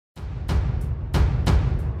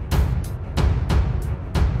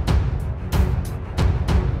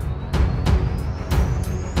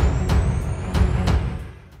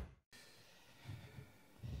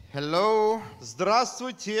Hello.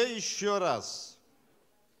 Здравствуйте еще раз.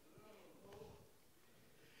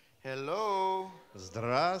 Hello.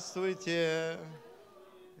 Здравствуйте.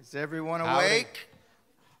 Is everyone awake?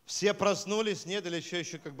 Все проснулись, нет, или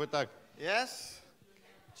еще как бы так? Yes.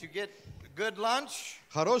 Did you get a good lunch?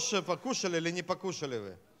 Хорошее покушали или не покушали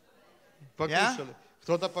вы? Покушали.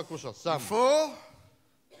 Кто-то покушал сам. Full?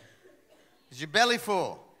 Is your belly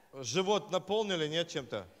full? Живот наполнили, нет,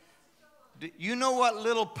 чем-то? You know what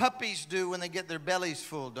little puppies do when they get their bellies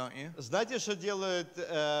full, don't you? Знаете, что делают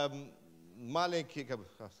маленькие, как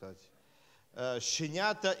сказать,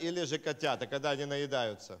 щенята или же котята, когда они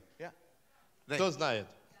наедаются? Yeah. Кто знает?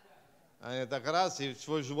 Они так раз и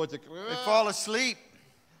свой животик. They fall asleep.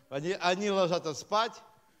 Они ложатся спать.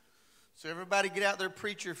 So everybody get out their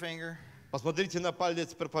preacher finger. Посмотрите на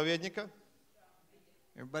палец проповедника.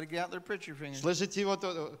 Everybody get out their preacher finger. Слышите его?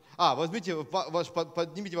 Возьмите,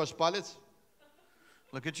 поднимите ваш палец.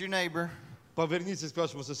 Look at your neighbor. Повернитесь к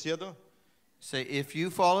вашему соседу. Say, if you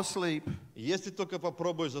fall asleep, если только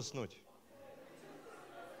попробуешь заснуть,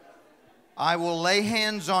 I will lay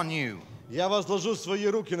hands on you. Я возложу свои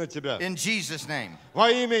руки на тебя. In Jesus' name. Во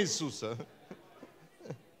имя Иисуса.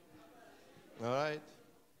 All right.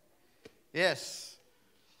 Yes.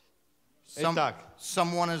 Итак,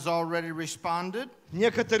 someone has already responded.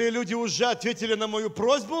 Некоторые люди уже ответили на мою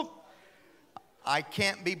просьбу. I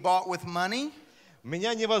can't be bought with money.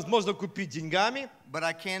 Меня невозможно купить деньгами. But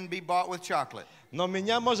I can be bought with chocolate. Но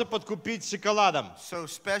меня можно подкупить шоколадом. So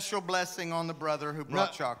special blessing on the brother who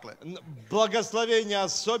brought chocolate. Благословение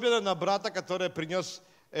особенно на брата, который принес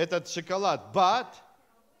этот шоколад. But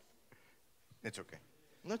it's okay.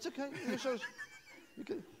 No, it's okay.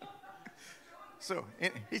 So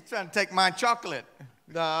he's trying to take my chocolate.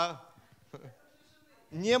 Да.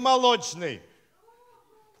 Не молочный.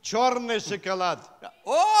 Черный шоколад.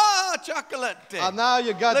 Oh, chocolate.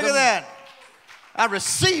 You got Look at that. I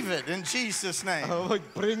receive it in Jesus' name.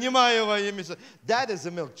 Принимаю во имя Иисуса. That is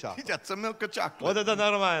a milk chocolate. That's a milk of chocolate. Вот это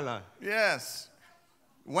нормально. Yes.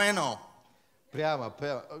 Bueno. Прямо.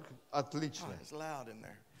 Отлично. Oh, it's loud in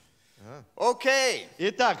there. Okay.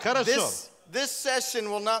 Итак, хорошо. This session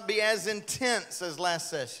will not be as intense as last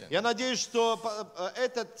session. Я надеюсь, что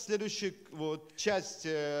этот следующий часть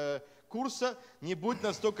курса не будет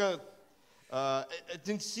настолько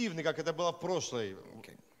интенсивный, как это было в прошлой.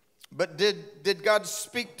 Okay. But did God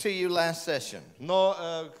speak to you last session?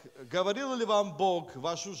 Но говорил ли вам Бог в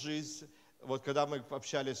вашу жизнь, вот когда мы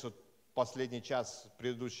общались последний час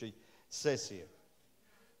предыдущей сессии?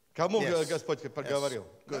 Кому Господь проговорил?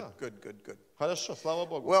 Good. Хорошо, слава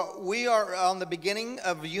Богу. Well, we are on the beginning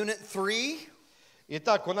of Unit 3.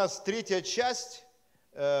 Итак, у нас третья часть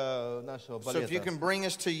нашего балета. So if you can bring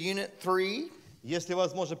us to Unit 3. Если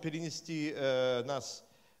возможно перенести нас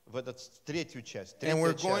в эту третью часть. And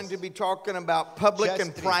we're going to be talking about public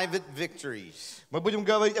and private victories. Мы будем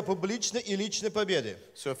говорить о публичной и личной победе.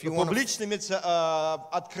 So if you публичной имеется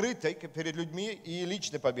открытой перед людьми и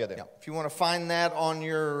личной победой. If you want to find that on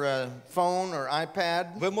your phone or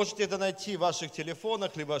iPad. Вы можете это найти в ваших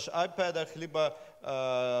телефонах, либо в iPad'ах, либо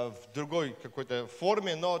в другой какой-то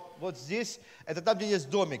форме. Но вот здесь, это там, где есть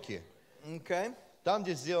домики. Okay. Там,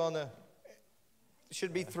 где сделано.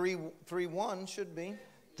 Should be 3:1 should be.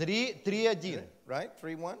 3:1. Right?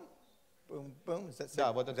 3:1. Boom, boom. Is that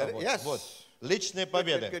да, вот это вот. Yes. Вот. Личные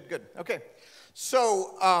победы. Good. Okay.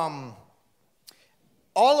 So,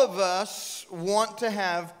 all of us want to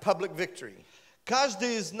have public victory.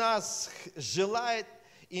 Каждый из нас желает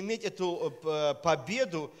иметь эту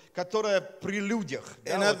победу, которая при людях.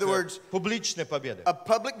 In other words, публичная победа. A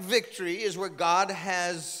public victory is where God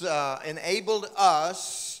has enabled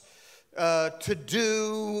us to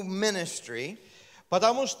do ministry.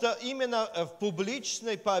 Потому что именно в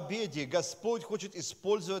публичной победе Господь хочет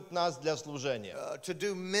использовать нас для служения. To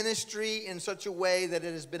do ministry in such a way that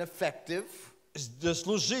it has been effective.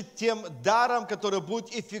 Служить тем даром, который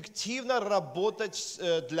будет эффективно работать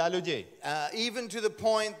для людей. Even to the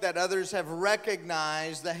point that others have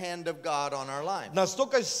recognized the hand of God on our lives.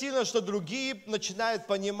 Настолько сильно, что другие начинают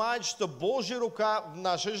понимать, что Божья рука в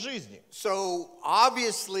нашей жизни. So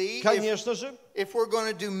obviously, конечно же, if we're going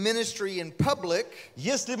to do ministry in public,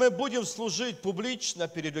 если мы будем служить публично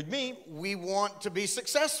перед людьми, we want to be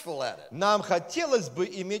successful at it. Нам хотелось бы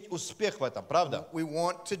иметь успех в этом, правда? We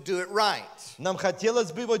want to do it right. Нам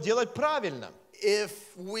хотелось бы его делать правильно. If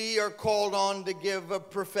we are called on to give a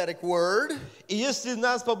prophetic word, и если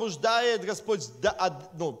нас побуждает Господь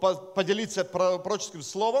поделиться пророческим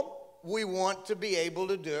словом, we want to be able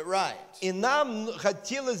to do it right. И нам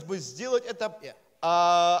хотелось бы сделать это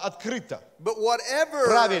открыто, But whatever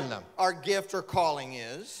правильно. our gift or calling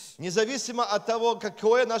is, Независимо от того,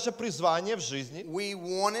 какое наше призвание в жизни, we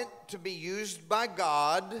want it to be used by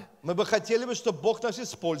God мы бы хотели, чтобы Бог нас to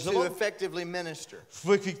использовал effectively minister.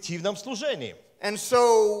 в эффективном служении. And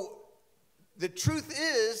so the truth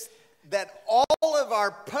is that all of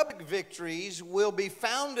our public victories will be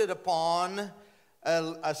founded upon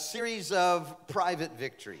a series of private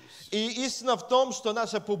victories. И истина в том, что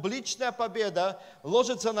наша публичная победа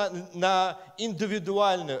ложится на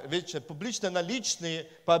индивидуальную, публично на личные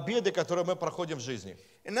победы, которые мы проходим в жизни.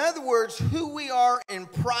 In other words, who we are in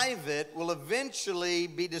private will eventually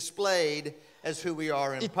be displayed as who we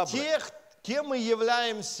are in И public. тех, кем мы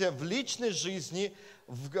являемся в личной жизни,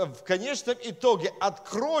 в конечном итоге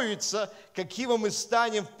откроется, каким мы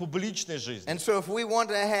станем в публичной жизни. And so if we want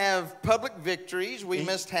to have public victories, we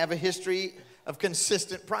must have a history of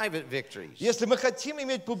consistent private victories. Если мы хотим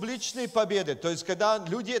иметь публичные победы, то есть когда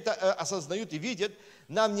люди это осознают и видят,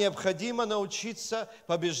 нам необходимо научиться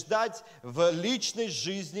побеждать в личной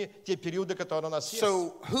жизни те периоды, которые у нас есть.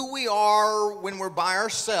 So who we are when we're by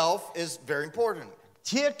ourselves is very important.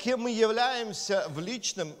 Те, кем мы являемся в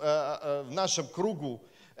личном, в нашем кругу,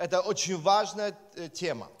 это очень важная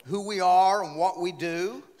тема. Who we are and what we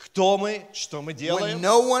do Кто мы, что мы when делаем.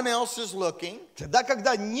 no one else is looking Тогда,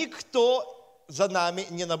 когда никто за нами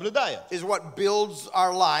не наблюдает. is what builds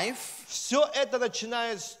our life, Все это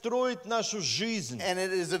начинает строить нашу жизнь. and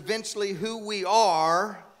it is eventually who we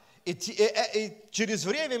are И через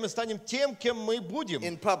время мы станем тем, кем мы будем,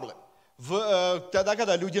 in public. тогда,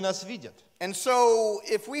 когда люди нас видят. And so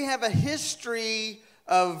if we have a history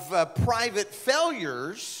of private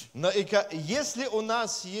failures, Но если у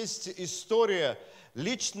нас есть история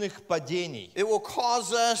личных падений, it will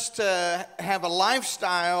cause us to have a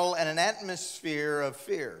lifestyle and an atmosphere of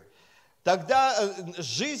fear. тогда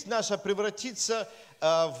жизнь наша превратится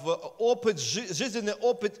в опыт, жизненный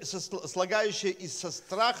опыт, слагающий из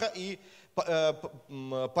страха и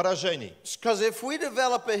поражений. Because if we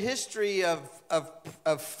develop a history of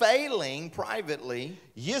failing privately,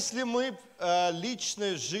 Если мы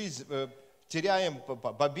личную жизнь теряем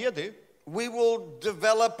победы, we will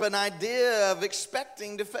develop an idea of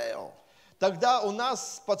expecting to fail. тогда у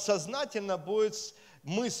нас подсознательно будет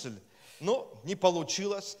мысль, ну, не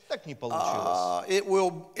получилось, так не получилось. It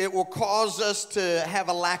will cause us to have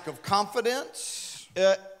a lack of confidence.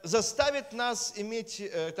 Заставит нас иметь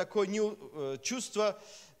такое чувство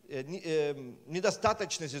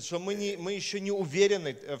недостаточности, что мы еще не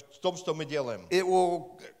уверены в том, что мы делаем. It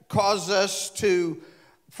will cause us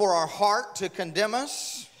for our heart to condemn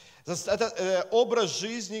us. Это образ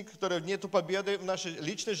жизни, который нету победы в нашей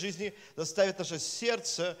личной жизни, заставит наше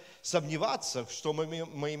сердце сомневаться, что мы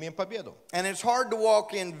имеем победу. And it's hard to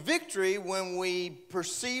walk in victory when we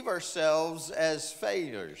perceive ourselves as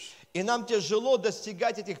failures. И нам тяжело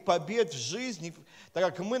достигать этих побед в жизни, так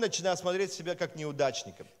как мы начинаем смотреть себя как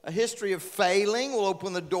неудачников. A history of failing will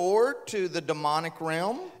open the door to the demonic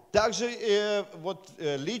realm. Также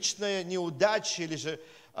личная неудача или же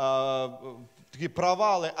такие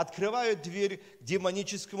провалы открывают дверь к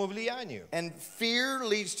демоническому влиянию. And fear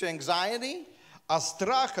leads to anxiety. А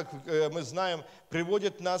страх, как мы знаем,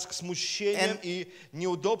 приводит нас к смущениям и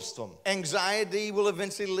неудобствам. Anxiety will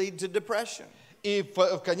eventually lead to depression. И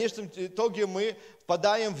в конечном итоге мы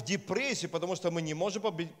впадаем в депрессию, потому что мы не можем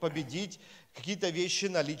победить какие-то вещи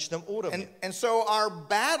на личном уровне. And so our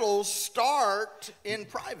battles start in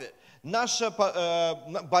private. Наша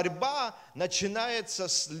борьба начинается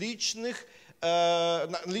с личной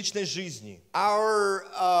жизни. Our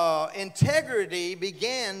integrity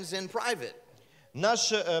begins in private.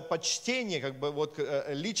 Наше почтение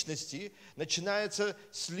личности начинается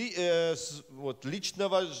с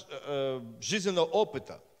личного жизненного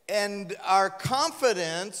опыта. And our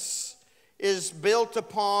confidence is built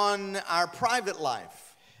upon our private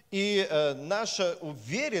life. И наша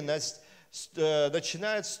уверенность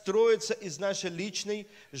начинает строиться из нашей личной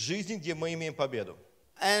жизни, где мы имеем победу.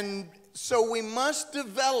 And so we must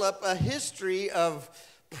develop a history of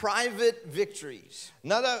private victories.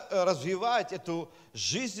 Надо развивать эту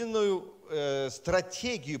жизненную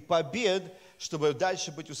стратегию побед, чтобы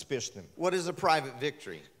дальше быть успешным. What is a private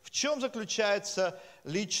victory? В чем заключается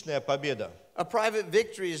личная победа? A private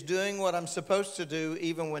victory is doing what I'm supposed to do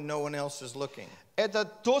even when no one else is looking. Это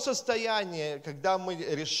то состояние, когда мы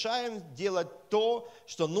решаем делать то,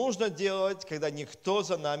 что нужно делать, когда никто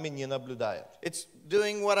за нами не наблюдает. It's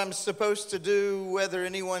doing what I'm supposed to do whether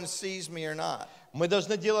anyone sees me or not. Мы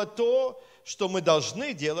должны делать то, что мы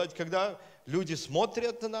должны делать, когда люди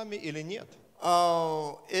смотрят на нами или нет.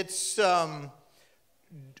 It's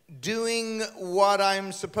doing what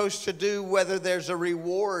I'm supposed to do, whether there's a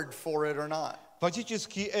reward for it or not.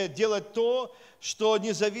 Фактически делать то, что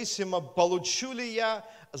независимо, получу ли я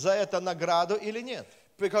за это награду или нет.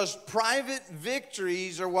 Because private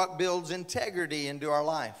victories are what builds integrity into our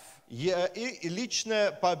life. И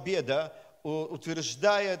личная победа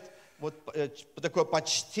утверждает вот такое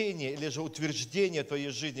почтение или же утверждение твоей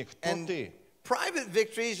жизни, кто ты. Private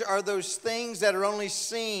victories are those things that are only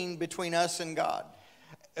seen between us and God.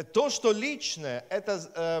 То, что личное,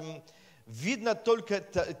 это видно только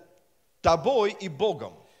тобой и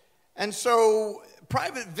Богом. And so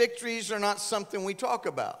private victories are not something we talk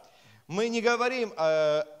about. Мы не говорим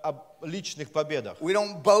о личных победах. We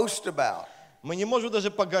don't boast about. Мы не можем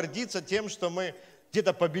даже погордиться тем, что мы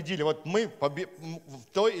где-то победили. Вот мы в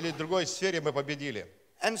той или другой сфере мы победили.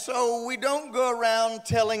 And so we don't go around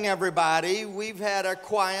telling everybody we've had a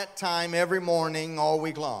quiet time every morning all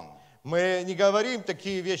week long. Мы не говорим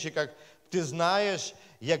такие вещи, как ты знаешь,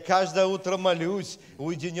 я каждое утро молюсь в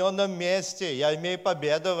уединенном месте, я имею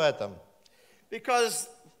победу в этом. Because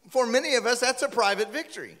for many of us that's a private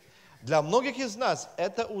victory. Для многих из нас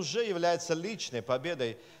это уже является личной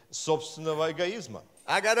победой собственного эгоизма.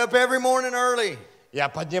 I got up every morning early. Я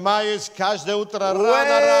поднимаюсь каждое утро Way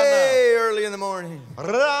рано-рано. early in the morning.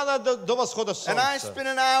 Рано до восхода And I солнца. spend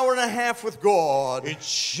an hour and a half with God. И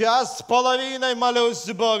час с половиной молюсь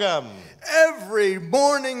с Богом. Every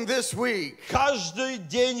morning this week. Каждый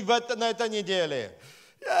день на этой неделе.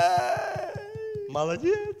 Yay.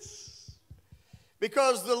 Молодец.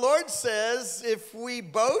 Because the Lord says if we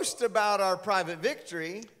boast about our private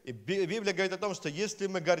victory, И Библия говорит о том, что если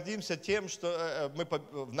мы гордимся тем, что мы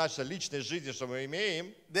в нашей личной жизни, что мы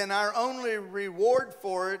имеем, then our only reward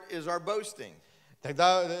for it is our boasting.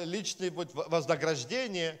 тогда личное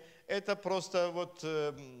вознаграждение – это просто вот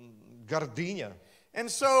гордыня. And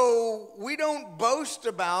so we don't boast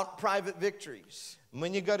about private victories. Мы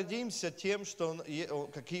не гордимся тем, что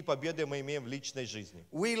какие победы мы имеем в личной жизни.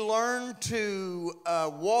 We learn to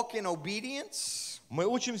walk in obedience. Мы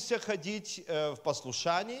учимся ходить в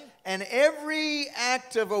послушании. And every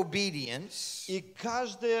act of obedience И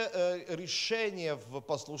каждое решение в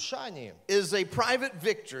послушании is a private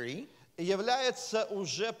victory. является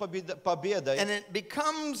уже победой. And it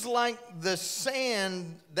becomes like the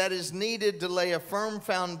sand that is needed to lay a firm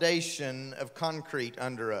foundation of concrete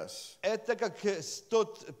under us. Это как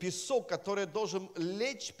тот песок, который должен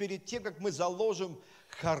лечь перед тем, как мы заложим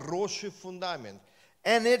хороший фундамент.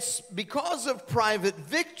 And it's because of private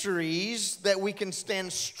victories that we can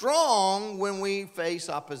stand strong when we face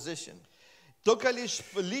opposition. Только лишь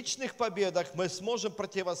в личных победах мы сможем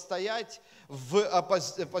противостоять в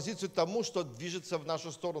оппозицию тому, что движется в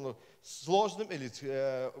нашу сторону сложным или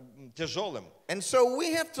тяжелым. And so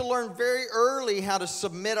we have to learn very early how to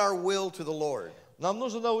submit our will to the Lord. Нам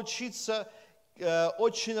нужно научиться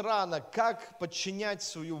очень рано, как подчинять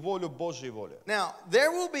свою волю Божьей воле. Now,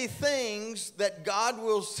 there will be things that God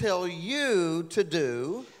will tell you to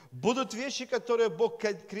do Будут вещи, которые Бог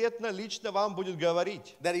конкретно, лично вам будет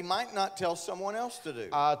говорить. that He might not tell someone else to do.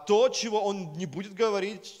 А то, чего Он не будет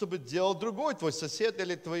говорить, чтобы делал другой, твой сосед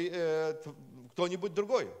или кто-нибудь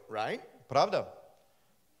другой. Right? Правда?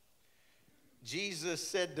 Jesus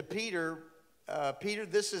said to Peter, Peter,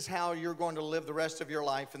 this is how you're going to live the rest of your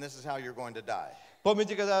life, and this is how you're going to die.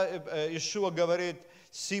 Помните, когда Иешуа говорит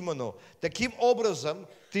Симону, таким образом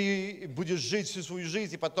ты будешь жить всю свою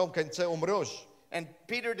жизнь и потом в конце умрешь. And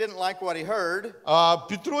Peter didn't like what he heard. А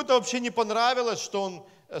Петру это вообще не понравилось, что он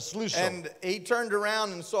слышал. And he turned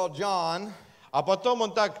around and saw John. А потом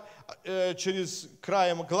он так через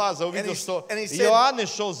краем глаза увидел, что and he said- Иоанн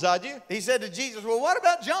шел сзади. He said to Jesus, well, what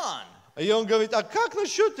about John? И он говорит, а как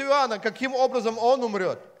насчет Иоанна? Каким образом он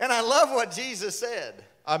умрет? And I love what Jesus said.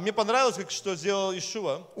 А мне понравилось, что сделал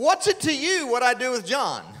Иешуа. What's it to you what I do with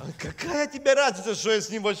John? Какая тебе разница, что я с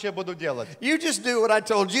ним вообще буду делать? You just do what I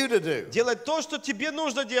told you to do. Делай то, что тебе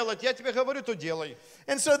нужно делать. Я тебе говорю, то делай.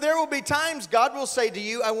 And so there will be times God will say to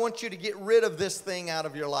you, I want you to get rid of this thing out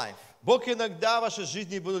of your life. Бог иногда в вашей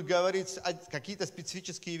жизни будет говорить какие-то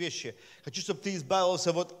специфические вещи. Хочу, чтобы ты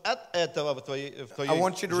избавился вот от этого в твоей I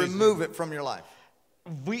want you to жизни. remove it from your life.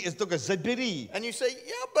 Вы только забери. And you say,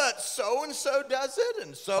 yeah, but so-and-so does it,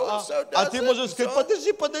 and so-and-so А does ты it. можешь and сказать,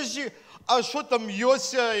 so- подожди, а что там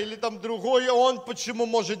Йося или там другой, он почему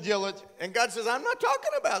может делать? And God says, I'm not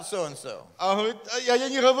talking about so-and-so. А говорит, я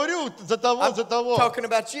не говорю за того, I'm за того. talking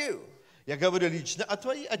about you. Я говорю лично о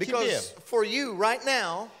тебе. Because for you right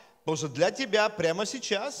now, Потому что для тебя прямо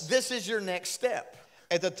сейчас this is your next step.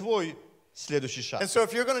 это твой следующий шаг. And so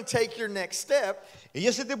if you're going to take your next step, И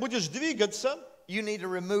если ты будешь двигаться, you need to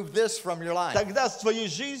remove this from your life. тогда в твоей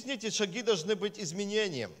жизни эти шаги должны быть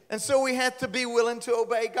изменением. And so we have to be willing to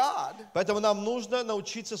obey God. Поэтому нам нужно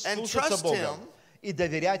научиться слушаться Бога и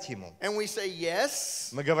доверять Ему. And we say yes.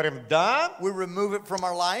 Мы говорим «да», We remove it from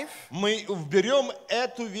our life. мы уберем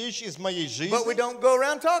эту вещь из моей жизни. But we don't go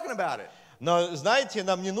around talking about it. Но, знаете,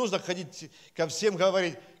 нам не нужно ходить ко всем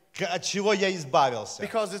говорить, от чего я избавился.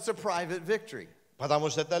 Because it's a private victory. Потому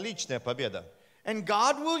что это личная победа. And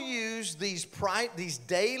God will use these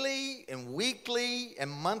daily and weekly and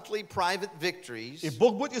monthly private victories И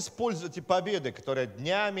Бог будет использовать эти победы, которые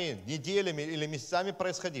днями, неделями или месяцами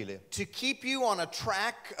происходили. to keep you on a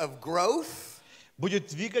track of growth, Будет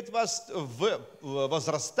двигать вас в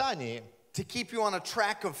возрастании, to keep you on a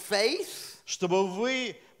track of faith, чтобы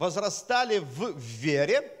вы возрастали в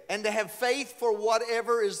вере, and to have faith for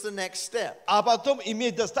whatever is the next step. а потом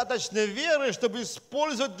иметь достаточно веры, чтобы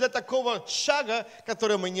использовать для такого шага,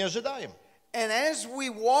 который мы не ожидаем. And as we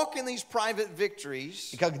walk in these private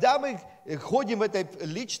victories, И когда мы ходим в этой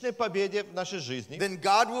личной победе в нашей жизни, then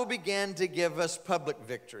God will begin to give us public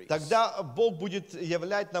victories. тогда Бог будет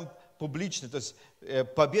являть нам публично, то есть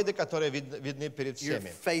победы, которые видны перед You're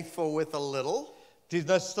всеми. faithful with a little, Ты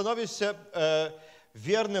становишься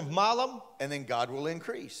верным в малом, and then God will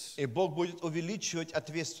increase. и Бог будет увеличивать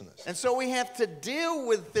ответственность. And so we have to deal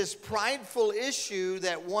with this prideful issue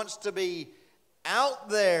that wants to be out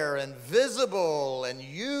there and visible and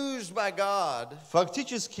used by God.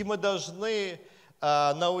 Фактически мы должны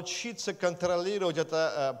научиться контролировать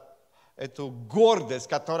эту гордость,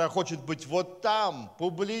 которая хочет быть вот там,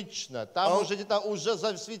 публично, там уже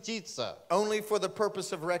засветиться. Only for the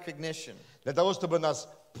purpose of recognition. Для того, чтобы нас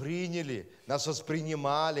приняли, нас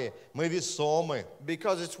воспринимали, мы весомы.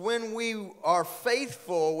 Because it's when we are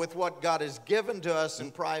faithful with what God has given to us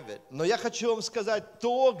in private, Но я хочу вам сказать,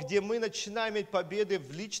 то, где мы начинаем иметь победы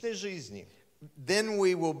в личной жизни, then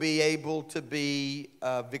we will be able to be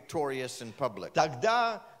victorious in public.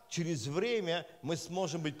 тогда через время мы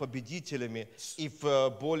сможем быть победителями и в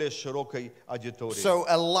более широкой аудитории. So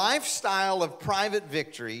a lifestyle of private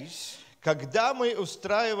victories Когда мы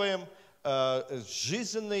устраиваем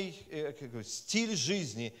жизненный стиль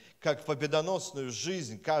жизни, как победоносную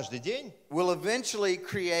жизнь каждый день, will eventually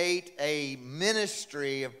create a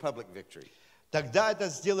ministry of public victory. тогда это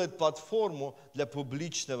сделает платформу для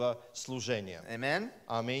публичного служения. Amen.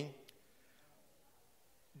 Аминь.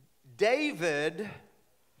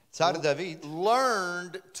 Царь Давид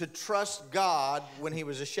learned to trust God when he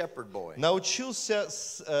was a shepherd boy. научился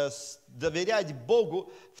доверять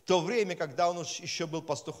Богу в то время, когда он еще был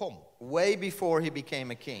пастухом. Way before he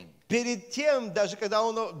became a king. Перед тем, даже когда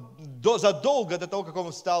он задолго до того, как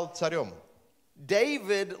он стал царем.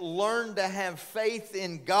 David learned to have faith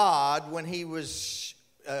in God when he was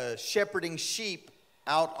shepherding sheep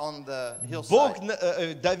out on the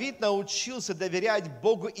hillside. Давид научился доверять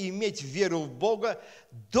Богу и иметь веру в Бога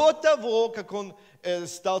до того, как он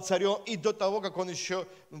стал царем, и до того, как он еще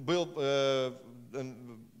был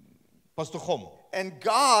пастухом. And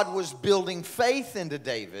God was building faith into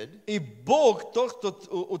David. И Бог тот, кто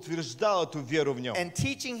утверждал эту веру в нем. And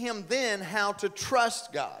teaching him then how to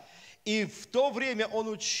trust God. И в то время он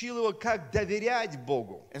учил его, как доверять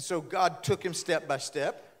Богу. And so God took him step by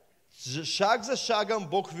step. Шаг за шагом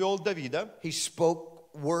Бог вел Давида. He spoke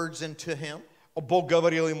words into him. Бог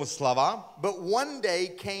говорил ему слова. But one day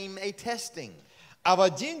came a testing. А в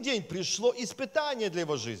один день пришло испытание для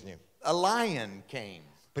его жизни. A lion came.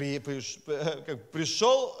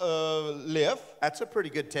 Пришел лев. That's a pretty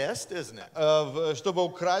good test, isn't it? Чтобы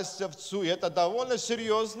украсть овцу. И это довольно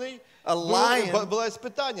серьезное было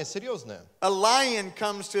испытание, серьезное. A lion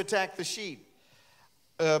comes to attack the sheep.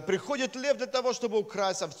 Приходит лев для того, чтобы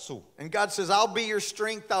украсть овцу. And God says, I'll be your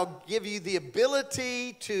strength. I'll give you the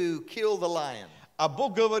ability to kill the lion. А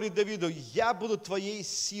Бог говорит Давиду: я буду твоей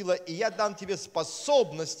силой, и я дам тебе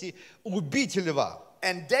способности убить льва.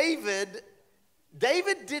 And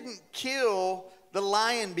David didn't kill the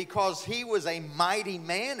lion because he was a mighty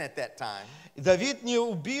man at that time. Давид не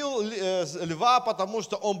убил льва, потому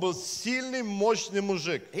что он был сильный, мощный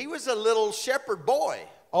мужик. He was a little shepherd boy.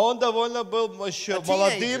 Он довольно был еще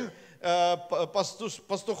молодым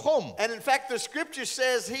пастухом. And in fact, the scripture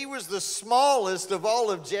says he was the smallest of all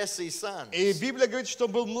of Jesse's sons. И Библия говорит, что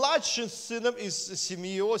он был младшим сыном из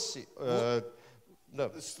семьи Иоси.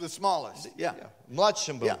 The smallest, yeah.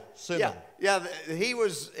 Младшим был сыном. Yeah, he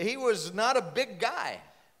was not a big guy.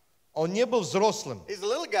 Он не был взрослым. He's a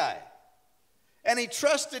little guy. And he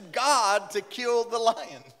trusted God to kill the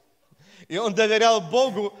lion. И он доверял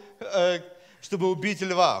Богу, чтобы убить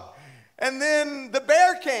льва. And then the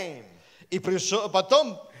bear came. И пришел,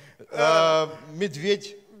 потом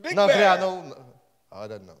медведь нагрянул. I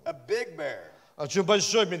don't know. A big bear. Очень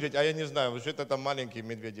большой медведь, а я не знаю, вообще-то там маленькие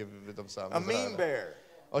медведи в этом самом A mean Израиле. bear.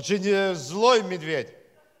 Очень злой медведь.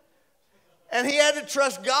 And he had to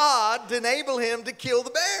trust God to enable him to kill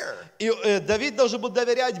the bear. И Давид должен был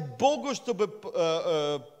доверять Богу, чтобы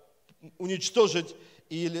уничтожить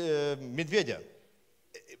медведя.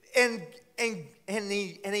 And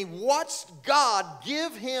he watched God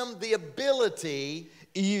give him the ability.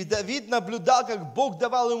 И Давид наблюдал, как Бог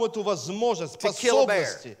давал ему эту возможность,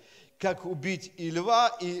 способности, как убить и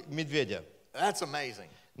льва, и медведя. That's amazing.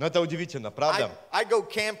 Но это удивительно, правда? I go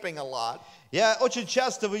camping a lot. Я очень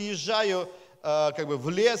часто выезжаю как бы в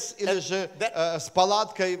лес или же с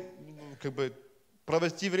палаткой, как бы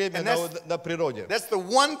провести время на природе. That's the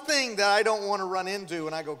one thing that I don't want to run into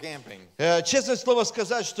when I go camping. Честное слово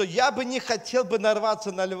сказать, что я бы не хотел бы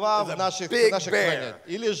нарваться на льва в наших краях,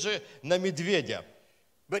 или же на медведя.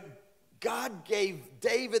 But God gave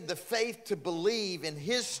David the faith to believe in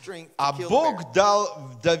his strength А to kill the bear. Бог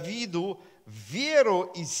дал Давиду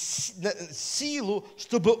веру и силу,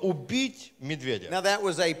 чтобы убить медведя. Now that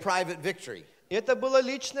was a private victory. Это была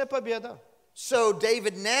личная победа. So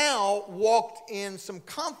David now walked in some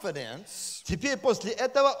confidence. Теперь после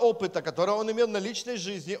этого опыта, который он имел на личной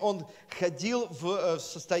жизни, он ходил в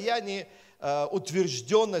состоянии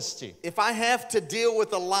утвержденности. If I have to deal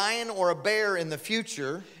with a lion or a bear in the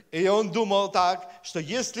future, И он думал так, что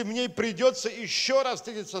если мне придется еще раз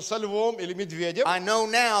встретиться со львом или медведем, I know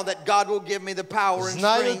now that God will give me the power and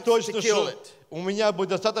знаю strength to точно, kill что it. у меня будет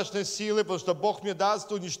достаточно силы, потому что Бог мне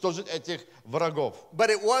даст уничтожить этих врагов. But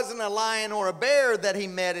it wasn't a lion or a bear that he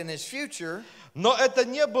met in his future. Но это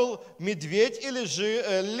не был медведь или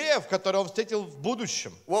же лев, которого он встретил в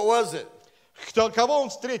будущем. What was it? Кого он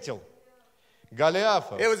встретил?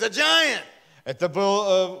 Голиафа. It was a giant. Это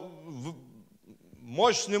был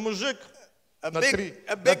мощный мужик A на big 3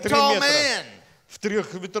 tall метра, man. в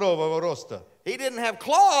 3-метрового роста. He didn't have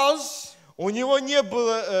claws. У него не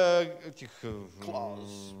было этих...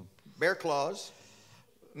 Claws. Bear claws.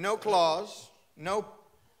 No claws. No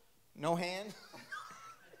hand.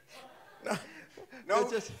 No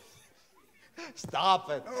Stop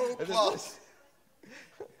it. no claws.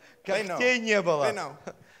 Когтей не I было. know.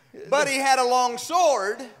 But he had a long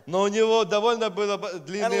sword. Но у него довольно было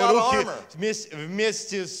длинные lot of руки armor.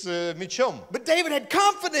 вместе с мечом. But David had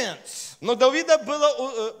confidence. Но у Давида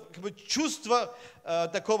было как бы чувство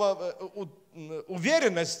такого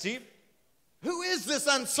уверенности. Who is this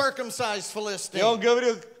uncircumcised И он Philistine?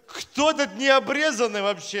 говорил, кто этот необрезанный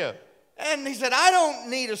вообще? And he said, I don't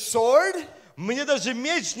need a sword. Мне даже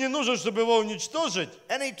меч не нужен, чтобы его уничтожить.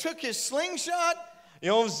 And he took his slingshot, И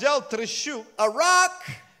он взял трещу, a rock,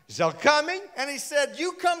 взял камень. and he said,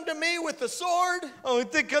 you come to me with the sword, Он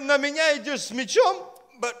говорит, ты на меня идешь с мечом.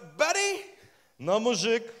 but buddy, Но,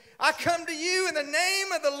 мужик, I come to you in the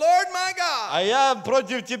name of the Lord my God. а я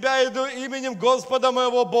против тебя иду именем Господа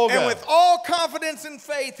моего Бога. And with all confidence and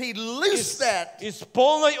faith, he loosed that. И с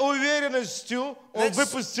полной уверенностью он That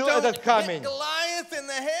выпустил stone этот hit камень. Goliath in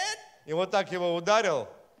the head, И вот так его ударил.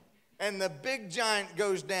 and the big giant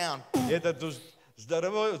goes down. И этот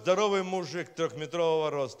здоровый мужик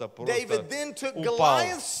 3-метрового роста просто David then took упал.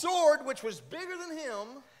 Goliath's sword, which was bigger than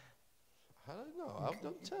him. I don't know. I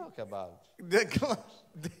don't talk about.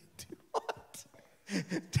 What?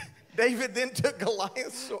 David then took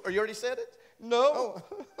Goliath's sword. You already said it? No.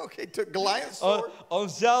 Oh, okay, took Goliath's sword Он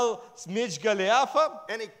взял меч Голиафа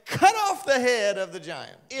and he cut off the head of the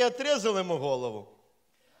giant. и отрезал ему голову.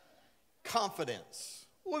 Confidence,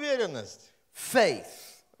 Уверенность,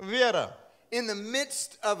 faith, вера in the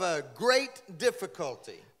midst of a great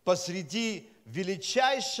difficulty, посреди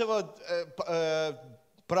величайшего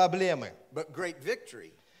проблемы. but great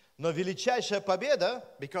victory, Но величайшая победа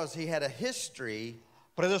because he had a history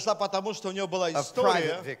произошла потому, что у него была of private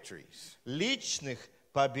история victories. личных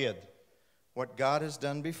побед. What God has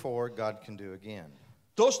done before, God can do again.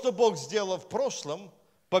 То, что Бог сделал в прошлом,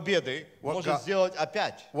 победы, может сделать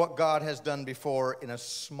опять. What God has done before in a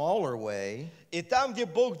smaller way, И там, где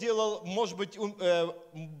Бог делал, может быть,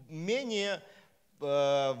 менее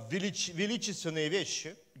величественные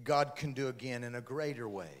вещи, God can do again in a greater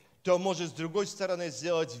way. то может с другой стороны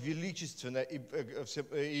сделать величественное и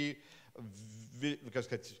как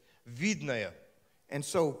сказать, видное. And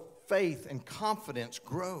so faith and confidence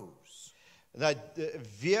grows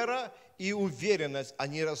Вера и уверенность,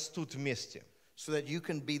 они растут вместе. so that you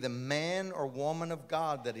can be the man or woman of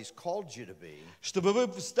God that He's called you to be Чтобы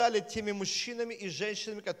вы стали теми мужчинами и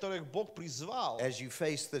женщинами, которых Бог призвал as you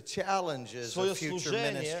face the challenges свое of future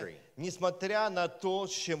служение, ministry. несмотря на то,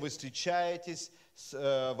 с чем вы встречаетесь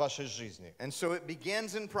в вашей жизни. And so it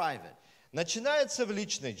begins in private, Начинается в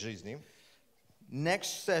личной жизни,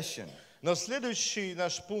 next session. Но следующий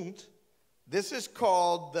наш пункт, This is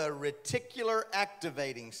called the reticular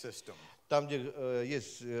activating system. там, где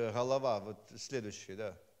есть голова, вот следующий,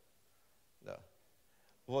 да. Да.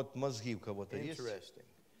 Вот мозги у кого-то есть. Interesting.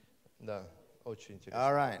 Да, очень интересно.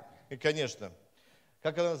 All right. И, конечно,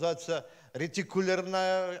 как она называется,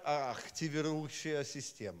 ретикулярная активирующая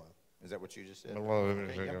система. Is that what you just said?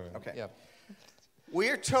 Okay. Okay. We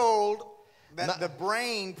are told that the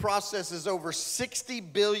brain processes over 60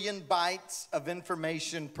 billion bytes of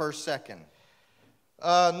information per second.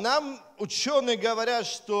 Нам ученые говорят,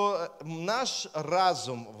 что наш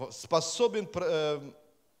разум способен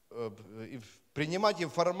принимать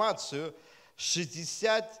информацию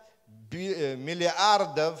 60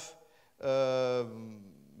 миллиардов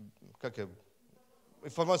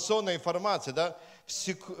информационной информации, да,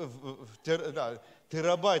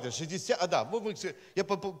 терабайтов, 60, я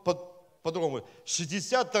по-другому,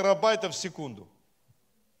 60 терабайтов в секунду.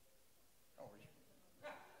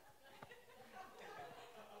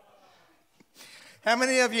 How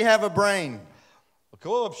many of you have a brain? У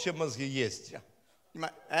кого вообще мозги есть? You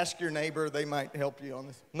might ask your neighbor, they might help you on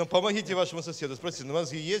this. Ну, помогите вашему соседу, спросите, на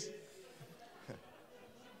мозги есть?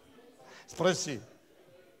 Спроси.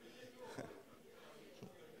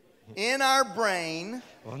 In our brain,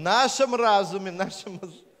 В нашем разуме,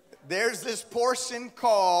 there's this portion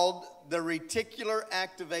called the reticular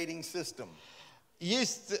activating system.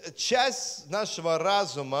 есть часть нашего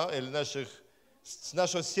разума или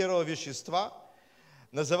нашего серого вещества,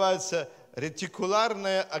 называется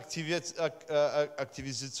ретикулярная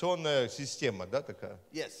активизационная система, да, такая?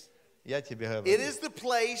 Yes. Я тебе It говорю. is the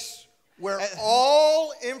place where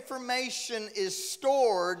all information is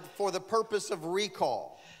stored for the purpose of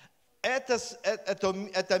recall.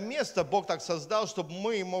 Это место Бог так создал, чтобы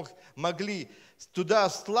мы могли туда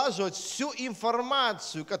слаживать всю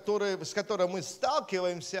информацию, с которой мы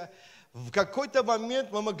сталкиваемся. В какой-то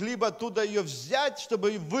момент мы могли бы оттуда ее взять,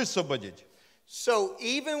 чтобы высвободить. So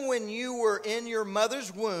even when you were in your mother's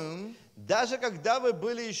womb, Даже когда вы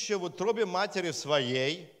были еще в утробе матери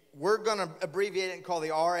своей, we're going to abbreviate it and call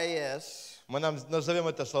the RAS, мы назовем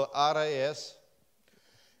это слово RAS,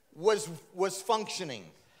 was functioning.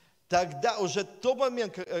 тогда уже тот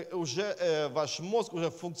момент, уже ваш мозг уже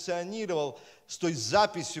функционировал с той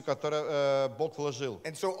записью, которую Бог вложил.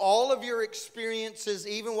 And so all of your experiences,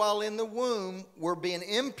 even while in the womb, were being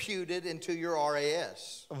imputed into your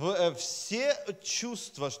RAS. Все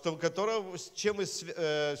чувства, чем вы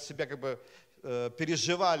себя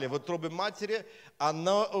переживали в утробе матери,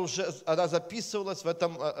 она записывалась в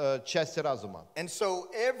этом части разума. And so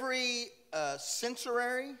every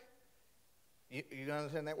sensory, you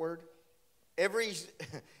understand that word?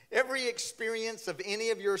 Every experience of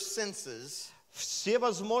any of your senses, Все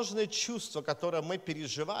возможные чувства, которые мы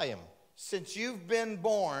переживаем, since you've been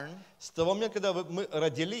born, с того момента, когда мы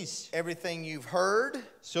родились, everything you've heard,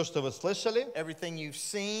 все, что вы слышали, everything you've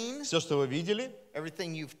seen, все, что вы видели,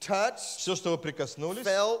 everything you've touched, все, что вы прикоснулись,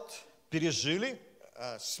 felt, пережили,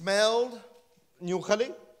 smelled,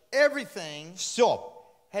 нюхали, everything все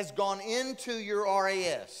has gone into your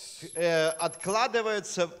RAS.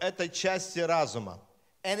 откладывается в этой части разума.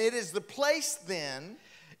 And it is the place then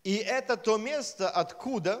И это то место,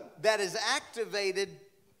 откуда that is activated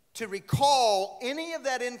to recall any of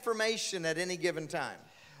that information at any given time.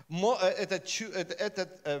 эта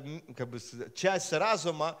часть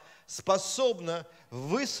разума способна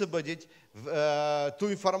высвободить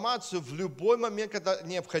ту информацию в любой момент, когда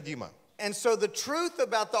необходимо. And so the truth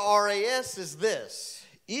about the RAS is this.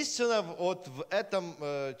 Истина вот в этом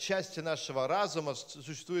части нашего разума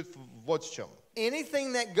существует вот в чем.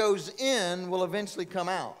 Anything that goes in will eventually come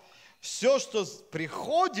out. Все, что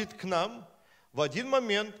приходит к нам, в один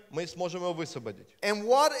момент мы сможем его высвободить. And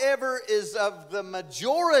whatever is of the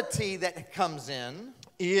majority that comes in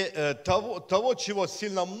И того, чего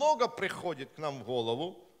сильно много приходит к нам в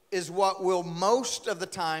голову, is what will most of the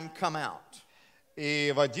time come out.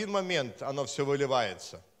 и в один момент оно все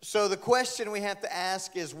выливается. So the question we have to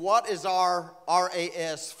ask is, what is our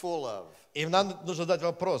RAS full of? И нам нужно задать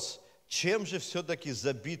вопрос, чем же все-таки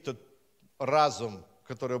забит тот разум,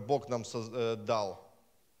 который Бог нам дал?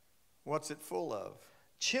 What's it full of?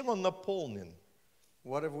 Чем он наполнен?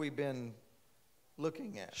 What have we been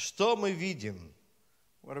looking at? Что мы видим?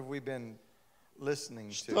 What have we been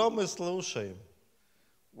listening Что to? мы слушаем?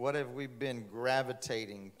 What have we been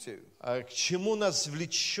gravitating to? К чему нас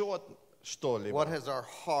влечет что-либо? What has our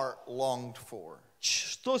heart longed for?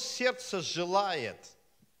 Что сердце желает?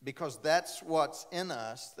 Because that's what's in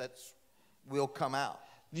us that will come out.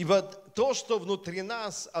 И вот то, что внутри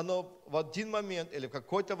нас, оно в один момент или в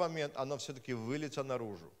какой-то момент, оно все-таки выльется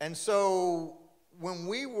наружу. And so when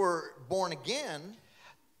we were born again,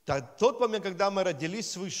 Тот момент, когда мы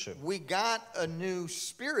родились свыше, we got a new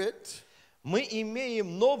spirit. мы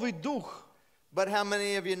имеем новый дух. But how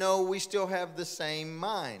many of you know we still have the same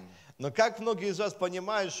mind? Но как многие из вас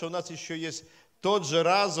понимают, что у нас еще есть тот же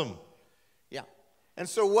разум? Yeah. And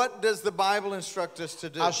so what does the Bible instruct us to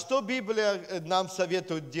do? А что Библия нам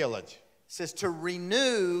советует делать? It says to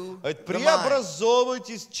renew the mind.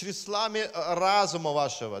 Преобразовывайтесь чреслами разума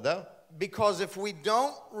вашего, да? Because if we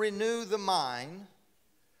don't renew the mind,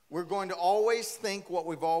 we're going to always think what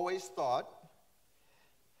we've always thought.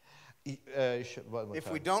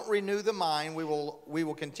 If we don't renew the mind, we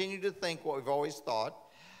will continue to think what we've always thought.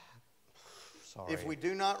 If we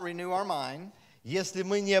do not renew our mind, Если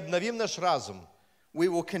мы не обновим наш разум, we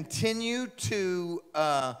will continue to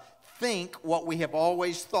think what we have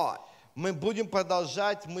always thought. мы будем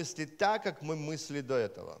продолжать мыслить так, как мы мыслили до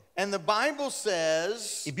этого. And the Bible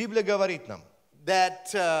says И Библия говорит нам,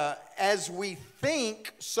 that as we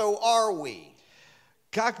think, so are we.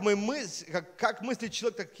 как мыслит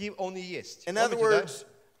человек, таким он и есть. In other Помните, да? words,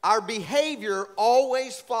 our behavior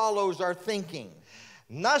always follows our thinking.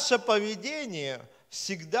 Наше поведение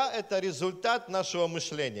всегда это результат нашего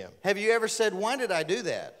мышления. Have you ever said, why did I do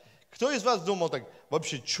that? Кто из вас думал так,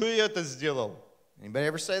 вообще, что я это сделал? Anybody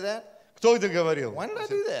ever say that? Кто это говорил? Why did I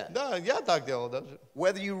do that? Да, я так делал даже.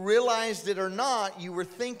 Whether you realized it or not, you were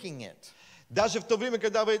thinking it. Даже в то время,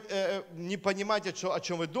 когда вы не понимаете, о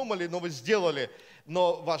чем вы думали, но вы сделали,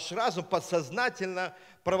 но ваш разум подсознательно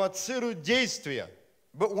провоцирует действия.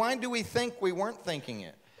 But why do we think we weren't thinking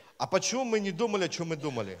it? А почему мы не думали, о чем мы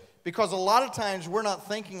думали? Because a lot of times we're not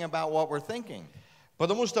thinking about what we're thinking.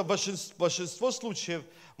 Потому что в большинство случаев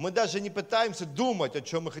мы даже не пытаемся думать, о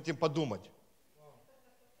чем мы хотим подумать.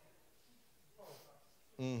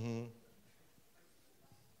 I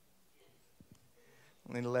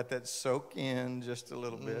need to let that soak in just a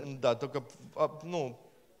little bit. Да, только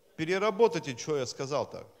переработайте, что я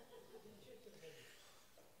сказал-то.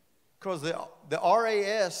 Because the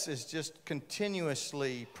RAS is just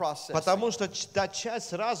continuously processing. Потому что та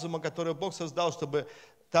часть разума, которую Бог создал, чтобы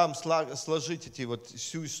там сложить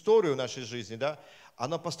всю историю нашей жизни, да,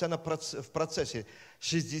 она постоянно в процессе.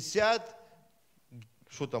 60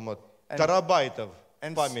 терабайтов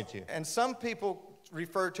памяти. And some people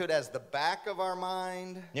refer to it as the back of our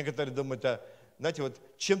mind. Некоторые думают, знаете,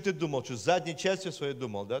 чем ты думал, что задней частью своей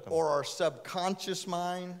думал, да? Там? Or our subconscious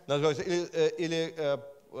mind. Или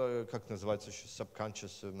как называется еще,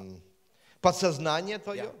 subconscious, подсознание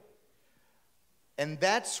твое. Yeah. And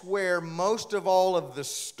that's where most of all of the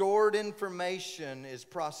stored information is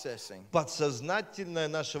processing. Подсознательное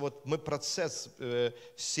наше, мы процесс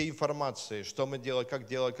всей информации, что мы делаем, как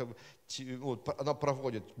делаем, она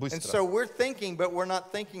проводит быстро. And so we're thinking, but we're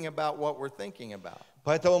not thinking about what we're thinking about.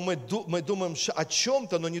 Поэтому мы думаем о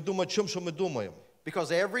чем-то, но не думаем о чем, что мы думаем. Because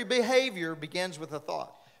every behavior begins with a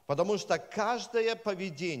thought. Потому что каждое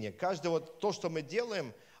поведение, каждое то, что мы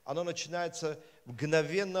делаем, оно начинается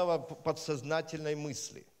мгновенного подсознательной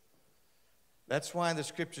мысли. That's why the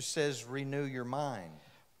scripture says, renew your mind.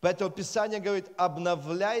 Поэтому Писание говорит,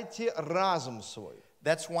 обновляйте разум свой.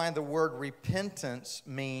 That's why the word repentance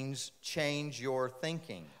means change your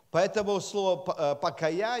thinking. Поэтому слово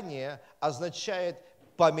покаяние означает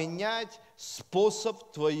поменять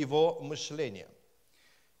способ твоего мышления.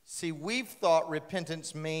 See, we've thought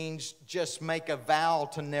repentance means just make a vow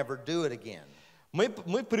to never do it again. Мы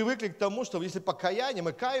привыкли к тому, что если покаяние,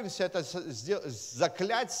 мы каемся, это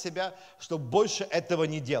заклять себя, чтобы больше этого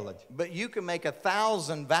не делать. But you can make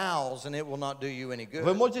 1,000 vows and it will not do you any good.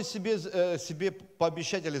 Вы можете себе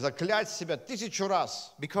пообещать или заклять себя 1000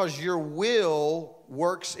 раз. Because your will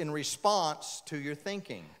works in response to your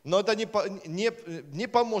thinking. Но это не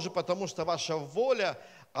поможет, потому что ваша воля,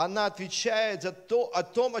 она отвечает о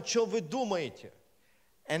том, о чем вы думаете.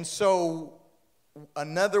 And so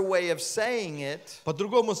another way of saying it,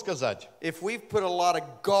 По-другому сказать, if we've put a lot of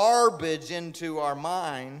garbage into our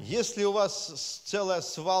mind, если у вас целая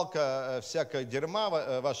свалка всякого дерьма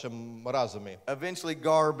в вашем разуме, eventually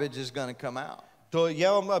garbage is going to come out. то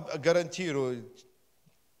я вам гарантирую,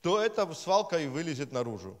 то эта свалка и вылезет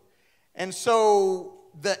наружу. And so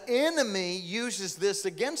the enemy uses this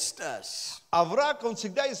against us. А враг, он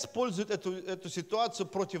всегда использует эту ситуацию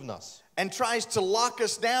против нас. And tries to lock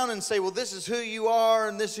us down and say, well, this is who you are,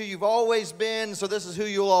 and this is who you've always been, so this is who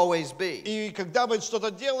you'll always be. И когда мы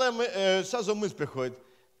что-то делаем, сразу мысль приходит,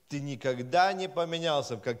 ты никогда не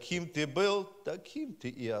поменялся, каким ты был, таким ты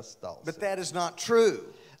и остался. But that is not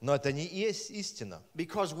true. Но это не есть истина.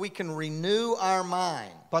 Because we can renew our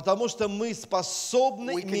mind. Потому что мы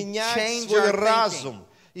способны We can менять change свой our разум.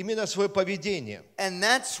 именно свое поведение. And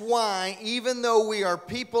that's why, even though we are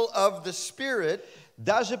people of the Spirit,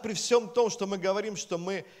 Даже при всем том, что мы говорим, что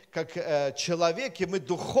мы как человеки, мы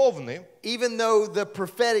духовны, even though the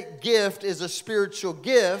prophetic gift is a spiritual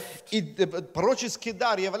gift, и пророческий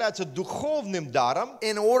дар является духовным даром,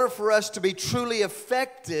 in order for us to be truly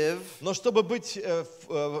effective но чтобы быть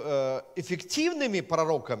эффективными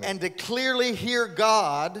пророками and to clearly hear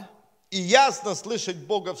God, и ясно слышать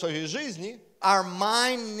Бога в своей жизни, our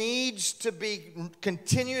mind needs to be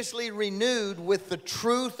continuously renewed with the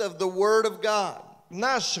truth of the Word of God.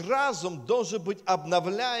 наш разум должен быть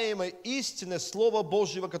обновляемой истиной Слова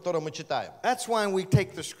Божьего, которое мы читаем. That's why we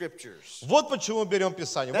take the scriptures. Вот почему мы берем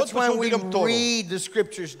Писание, вот That's why почему мы we берем Тору. read the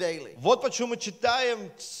scriptures daily. Вот почему мы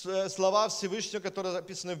читаем слова Всевышнего, которые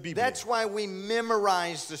записаны в Библии. That's why we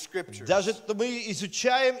memorize the scriptures. Даже мы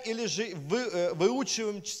изучаем или же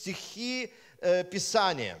выучиваем стихи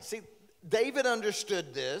Писания. See, David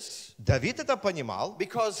understood this Давид это понимал,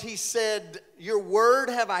 because he said, "Your word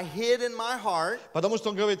have I hid in my heart." потому что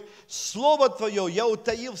он говорит, Слово Твое я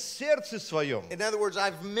утаил в сердце своем. In other words,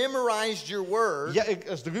 I've memorized your word,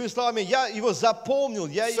 С другими словами, я его запомнил,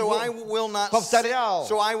 я so I его will not повторял,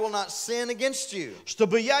 sin against you.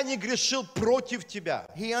 чтобы я не грешил против Тебя.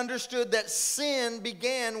 He understood that sin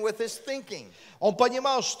began with his thinking. Он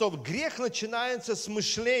понимал, что грех начинается с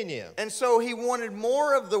мышления. And so he wanted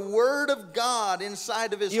more of the word of God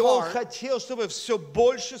inside of his И он heart хотел, чтобы все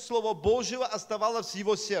больше Слова Божьего оставалось в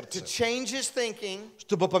его сердце, to change his thinking,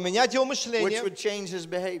 чтобы поменять его which мышление, would change his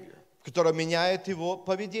behavior. которое меняет его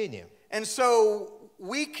поведение. And so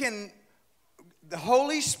the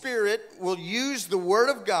Holy Spirit will use the word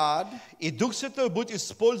of God И Дух Святой будет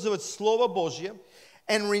использовать Слово Божье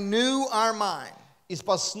and renew our mind. и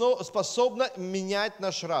способно менять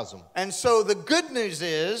наш разум. And so the good news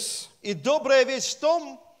is И добрая весть в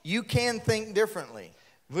том, you can think differently.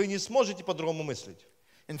 вы не сможете по-другому мыслить.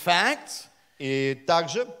 In fact, И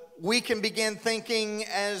также we can begin thinking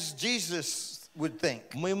as Jesus would think,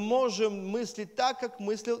 мы можем мыслить так, как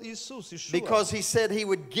мыслил Иисус, Иешуа. because he said he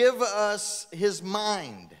would give us his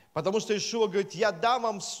mind. Потому что Иешуа говорит, я дам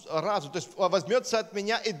вам разум, то есть возьмется от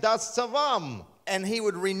меня и дастся вам. And he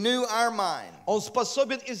would renew our mind. Он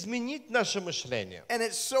способен изменить наше мышление. And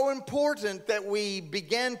it's so important that we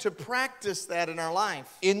begin to practice that in our life.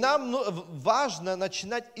 И нам важно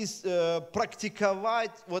начинать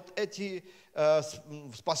практиковать вот эти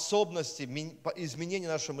способности изменения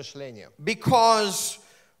нашего мышления. Because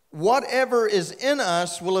whatever is in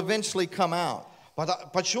us will eventually come out.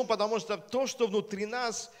 Почему? Потому что то, что внутри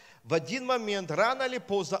нас, в один момент, рано или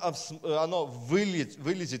поздно, оно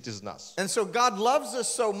вылезет из нас. And so God loves us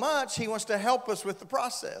so much, he wants to help us with the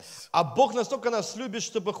process. А Бог настолько нас любит,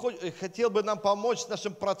 чтобы хотел бы нам помочь с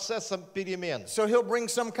нашим процессом перемен. So he'll bring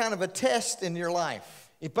some kind of a test in your life.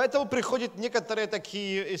 И поэтому приходят некоторые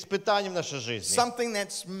такие испытания в нашей жизни. Something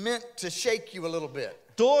that's meant to shake you a little bit.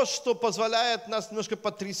 То, что позволяет нас немножко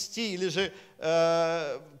потрясти или же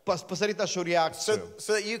посмотреть нашу реакцию.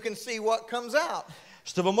 So that you can see what comes out.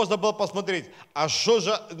 Чтобы можно было посмотреть, а что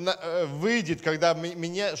же выйдет, когда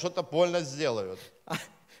мне что-то больно сделают.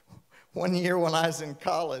 One year when I was in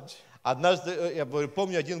college, Однажды, я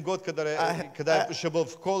помню, один год, когда я еще был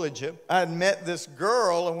в колледже, I had met this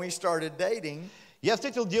girl and we started dating. я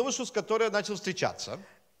встретил девушку, с которой начал встречаться.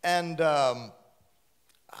 And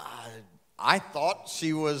I thought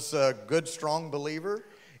she was a good, strong believer.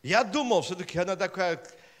 Я думал, все-таки она такой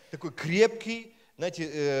крепкий,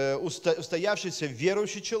 знаете, устоявшийся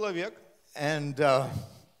верующий человек. And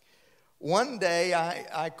one day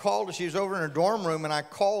I called her. She was over in her dorm room, and I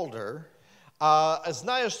called her.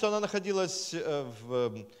 Зная, что она находилась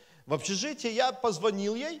в общежитии, я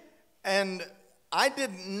позвонил ей. And I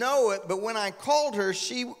didn't know it, but when I called her,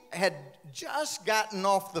 she had just gotten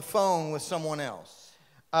off the phone with someone else.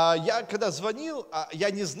 Я когда звонил,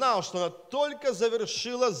 я не знал, что она только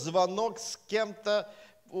завершила звонок с кем-то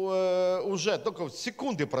уже, только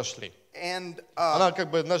секунды прошли. And Она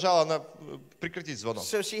как бы нажала на прекратить звонок.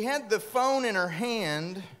 so she had the phone in her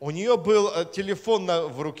hand У нее был телефон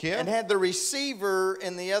в руке, and had the receiver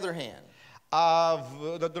in the other hand. а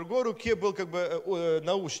на другой руке был как бы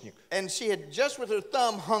наушник. And she had just with her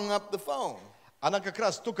thumb hung up the phone. Она как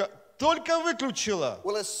раз только выключила.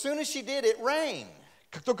 Well, as soon as she did, it rang.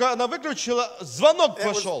 Как только она выключила, звонок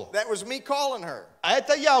пошел. That was me calling her. А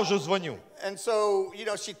это я уже звоню. And so,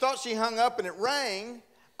 she thought she hung up and it rang.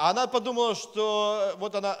 Она подумала, что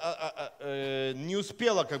вот она не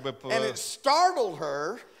успела как бы. And it startled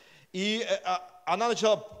her. И она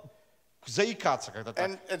начала заикаться как-то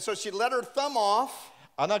так. And so she let her thumb off.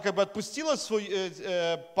 Она как бы отпустила свой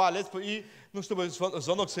палец и ну, чтобы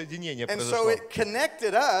звонок соединения And so произошло. it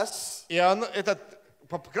connected us, И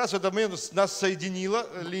как раз в этот момент нас соединила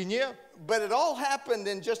линия. but it all happened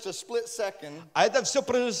in just a split second. А это все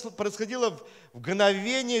происходило в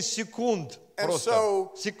мгновение секунд. And Просто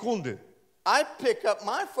so- секунды. I pick up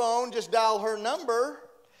my phone, just dial her number.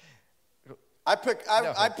 I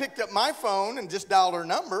picked up my phone and just dialed her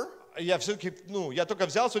number. Я все-таки, я только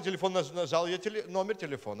взял свой телефон, нажал ее номер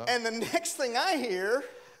телефона. And the next thing I hear,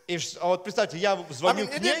 А вот представьте, я звоню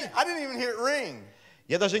к ней, I didn't even hear it ring.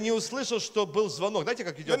 я даже не услышал, что был звонок. Знаете,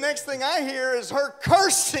 как The идет? next thing I hear is her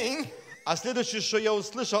cursing. А следующее, что я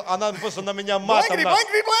услышал, она просто на меня матом, Blankety,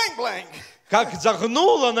 blankety, blank, blank. как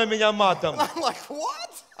загнула на меня матом. I'm like,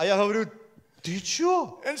 what? А я говорю, ты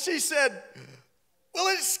чё? And she said, well,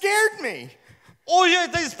 it scared me. Ой,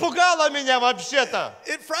 это испугало меня вообще-то.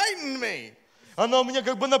 It frightened me. Она меня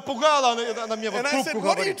как бы напугала, она мне в And I said, трубку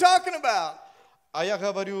what are you говорит. talking about? А я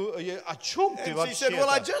говорю, о чем ты And she said, well,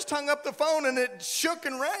 I вообще-то? just hung up the phone and it shook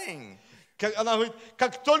and rang. Она говорит,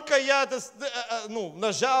 как только я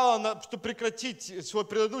нажала, чтобы прекратить свой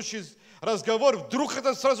предыдущий разговор, вдруг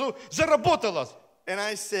это сразу заработало. And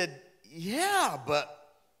I said, yeah, but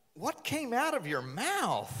what came out of your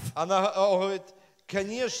mouth? Она говорит,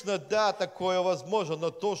 конечно, да, такое возможно, но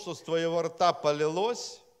то, что с твоего рта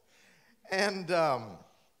полилось, And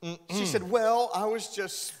she said, well, I was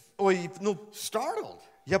just ой, startled.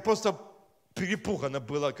 я просто перепугана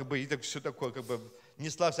была, как бы, и так все такое, как бы,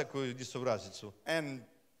 несла всякую несуразицу. And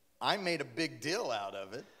I made a big deal out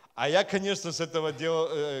of it. А я, конечно, с этого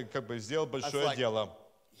дела, как бы, сделал большое like, дело.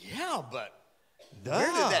 Yeah, but where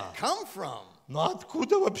did Да, that come from? но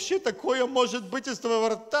откуда вообще такое может быть из твоего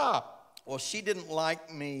рта? Well, she didn't like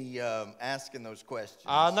me asking those questions.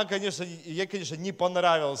 А она, конечно, ей, конечно, не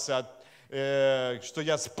понравился, что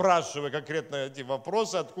я спрашиваю конкретно эти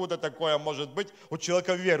вопросы, откуда такое может быть у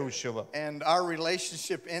человека верующего. And our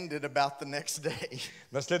relationship ended about the next day.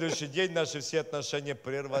 На следующий день наши все отношения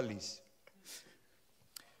прервались.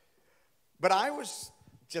 But I was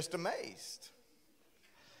just amazed.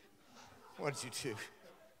 What did you do?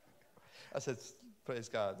 I said, praise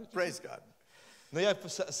God. Praise God. Но я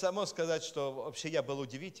само сказать, что вообще я был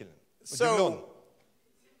удивителен. So,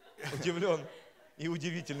 Удивлен и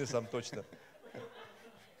удивительный сам точно.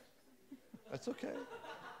 That's okay.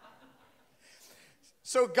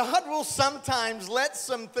 so God will sometimes let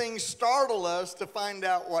some things startle us to find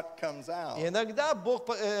out what comes out. И иногда Бог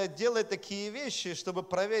делает такие вещи, чтобы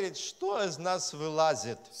проверить, что из нас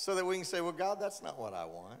вылазит. So that we can say, well, God, that's not what I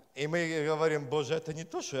want. И мы говорим, Боже, это не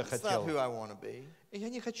то, что я It's not хотел. who I want to be. И я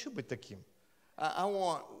не хочу быть таким. I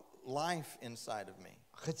want life inside of me.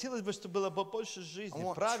 Хотелось бы, чтобы было побольше жизни, I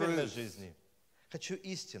want правильной truth. жизни. Хочу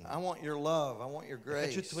истину. I want your love. I want your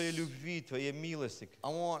Хочу grace. Твоей любви, Твоей милости. I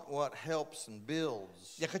want what helps and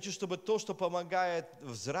builds. Я хочу, чтобы то, что помогает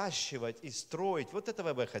взращивать и строить, вот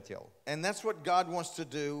этого бы я хотел. And that's what God wants to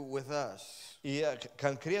do with us. И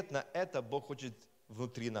конкретно это Бог хочет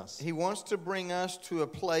внутри нас. He wants to bring us to a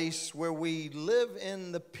place where we live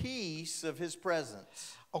in the peace of His presence.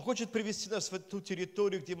 Он хочет привести нас в ту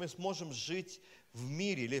территорию, где мы сможем жить в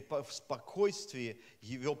мире или в спокойствии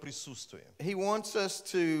Его присутствия. He wants us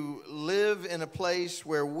to live in a place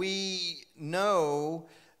where we know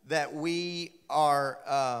that we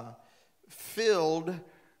are filled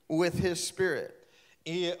with His Spirit.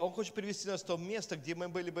 И Он хочет привести нас в то место, где мы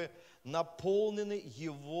были бы наполнены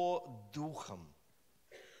Его Духом.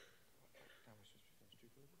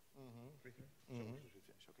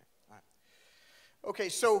 Okay,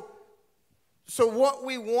 so what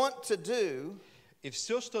we want to do И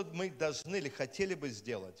все, что мы должны или хотели бы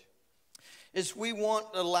сделать, is we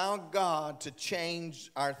want to allow God to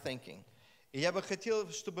change our thinking. и я бы хотел,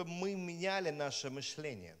 чтобы мы меняли наше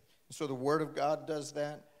мышление. So the Word of God does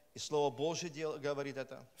that. И Слово Божье говорит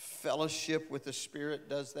это. Fellowship with the Spirit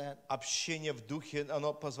does that. Общение в Духе,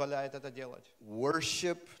 оно позволяет это делать.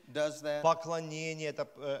 Worship does that. Поклонение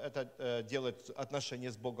это делает,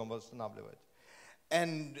 отношения с Богом восстанавливает.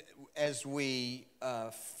 And as we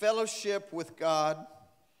fellowship with God,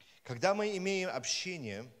 Когда мы имеем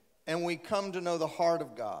общение and we come to know the heart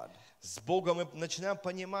of God, с Богом, мы начинаем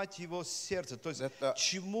понимать Его сердце, то есть Это-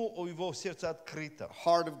 чему у Его сердца открыто.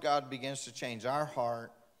 heart of God begins to change our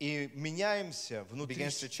heart, И меняемся внутри,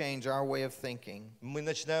 begins to change our way of thinking, мы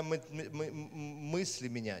начинаем мысли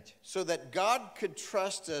менять, so that God could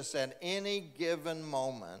trust us at any given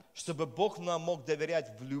moment чтобы Бог нам мог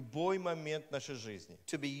доверять в любой момент нашей жизни,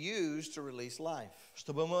 to be used to release life.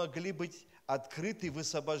 чтобы мы могли быть открыты,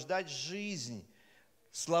 высвобождать жизнь,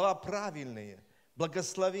 слова правильные,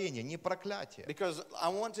 благословения, не проклятия. Because I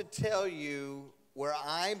want to tell you where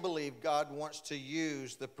I believe God wants to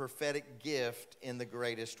use the prophetic gift in the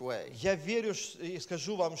greatest way. Я верю и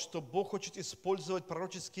скажу вам, что Бог хочет использовать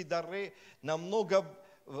пророческие дары намного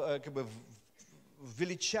как бы, в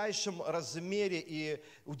величайшем размере и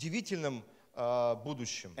удивительном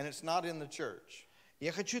будущем. And it's not in the church.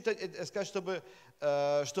 Я хочу сказать,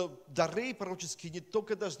 что дары пророческие не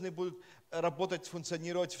только должны будут работать,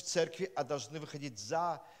 функционировать в церкви, а должны выходить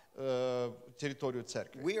за территорию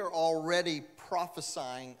церкви. We are already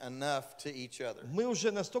prophesying enough to each other. Мы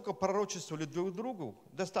уже настолько пророчествовали друг другу,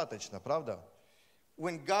 достаточно, правда?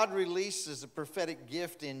 When God releases a prophetic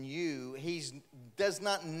gift in you, He does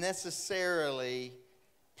not necessarily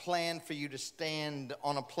plan for you to stand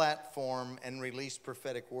on a platform and release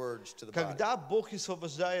prophetic words to the body. Когда Бог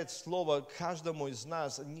высвобождает слово каждому из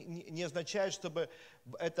нас, не означает, чтобы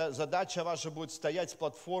эта задача ваша будет стоять с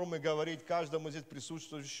платформы и говорить каждому здесь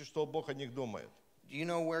присутствующему, что Бог о них думает. Do you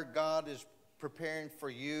know where God is preparing for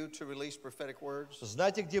you to release prophetic words?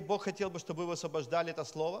 Знаете, где Бог хотел бы, чтобы вы высвобождали это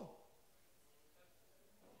слово?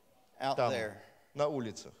 Out Там, there, на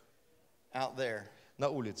улицах, out there, на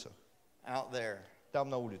улицах, out there. там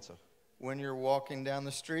на улицах. When you're walking down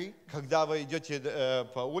the street, Когда вы идете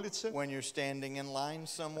по улице, when you're standing in line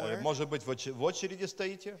somewhere, может быть, в очереди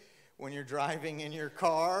стоите, when you're driving in your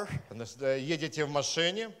car, едете в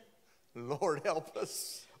машине. Lord help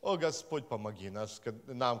us. О, Господь, помоги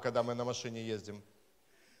нам, когда мы на машине ездим.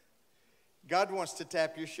 God wants to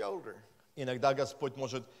tap your shoulder Иногда Господь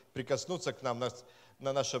может прикоснуться к нам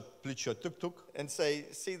на наше плечо. Тук-тук. and say,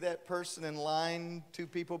 see that person in line, 2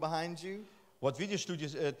 people behind you? Вот видишь, люди,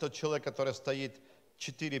 тот человек, который стоит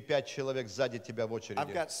 4-5 человек сзади тебя в I've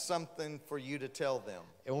очереди. got something for you to tell them.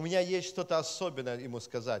 И у меня есть что-то особенное ему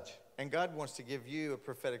сказать. And God wants to give you a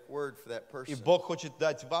prophetic word for that И person. Бог хочет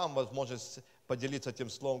дать вам возможность поделиться тем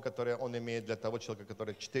словом, которое Он имеет для того человека,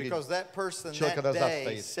 который 4 Because that person человека that назад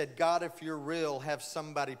day стоит. said, God, if you're real, have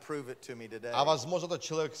somebody prove it to me today. А возможно, тот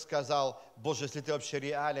человек сказал: Боже, если ты вообще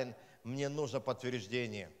реален, мне нужно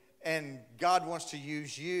подтверждение. And God wants to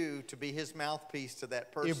use you to be his mouthpiece to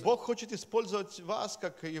that И person. Бог хочет использовать вас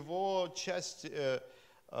как его часть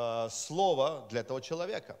слова для этого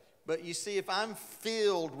человека. But you see, if I'm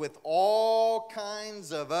filled with all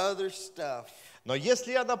kinds of other stuff, Но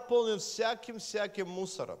если я наполнен всяким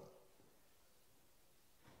мусором,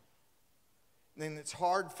 then it's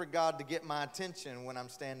hard for God to get my attention when I'm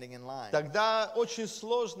standing in line. тогда очень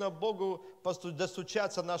сложно Богу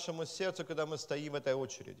достучаться нашему сердцу, когда мы стоим в этой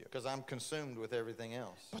очереди. Because I'm consumed with everything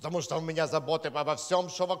else. Потому что у меня заботы обо всем,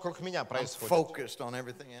 что вокруг меня I'm происходит. focused on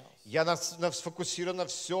everything else. Я сфокусирован на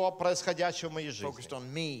все происходящее в моей Focused жизни.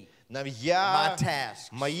 on me, На my я, tasks.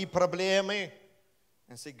 мои проблемы.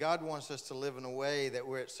 And see, God wants us to live in a way that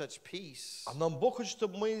we're at such peace Но Бог хочет,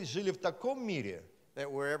 чтобы мы жили в таком мире,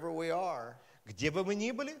 that wherever we are, где бы мы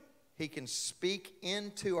ни были, He can speak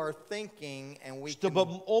into our thinking and we чтобы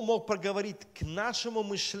can, Он мог проговорить к нашему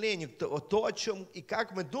мышлению то, о чем и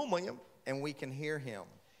как мы думаем, hear Him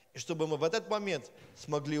и чтобы мы в этот момент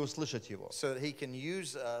смогли услышать Его. so that He can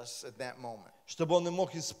use us at that moment. Чтобы Он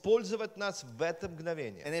мог использовать нас в это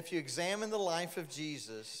мгновение. And if you examine the life of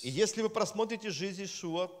Jesus, И если вы просмотрите жизнь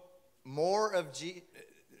Иешуа,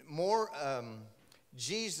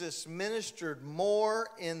 Jesus ministered more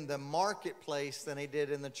in the marketplace than He did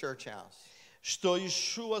in the church house. что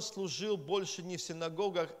Иешуа служил больше не в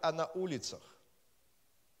синагогах, а на улицах.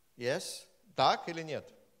 Yes? Так или нет?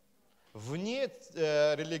 Вне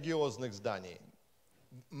религиозных зданий.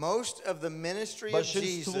 Most of the ministry of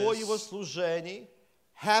Большинство Его Jesus служений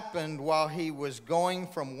happened while He was going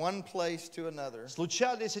from one place to another.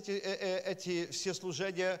 случались эти все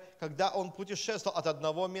служения, когда Он путешествовал от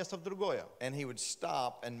одного места в другое. And He would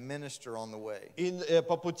stop and minister on the way. И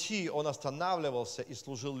по пути Он останавливался и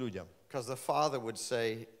служил людям. Because the Father would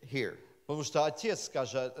say, here, Потому что Отец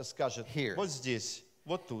скажет, Here. вот здесь,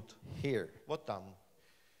 вот тут, here. вот там.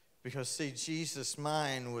 Because, see, Jesus'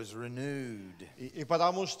 mind was renewed. И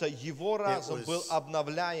потому что Его разум was- был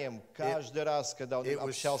обновляем каждый раз, когда Он It was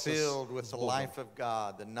общался filled with с the Богом. life of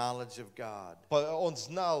God, the knowledge of God. Он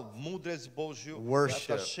знал мудрость Божью,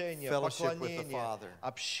 Worship, отношения, fellowship with the поклонение, Father.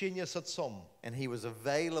 общение с Отцом. And He was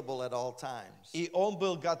available at all times. И Он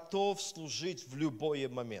был готов служить в любой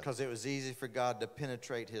момент. Because it was easy for God to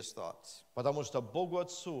penetrate His thoughts. Потому что Богу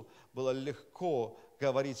Отцу было легко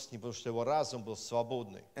говорить с Ним, потому что Его разум был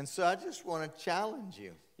свободный. And so I just want to challenge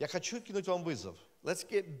you. Я хочу кинуть вам вызов. Let's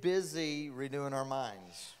get busy renewing our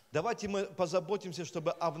minds. Давайте мы позаботимся,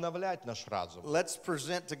 чтобы обновлять наш разум. Let's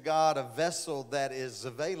present to God a vessel that is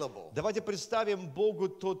available Давайте представим Богу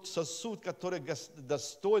тот сосуд, который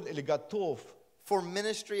достоин или готов for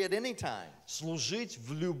ministry at any time. Служить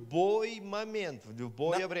в любой момент, в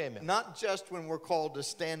любое время. Not just when we're called to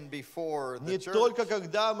stand before the Не church, только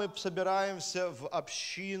когда мы собираемся в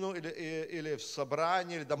общину или в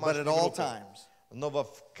собрание, или but домашнюю at all группу, times. но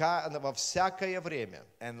во всякое время.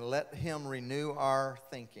 And let Him renew our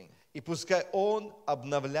thinking. И пускай Он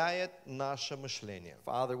обновляет наше мышление.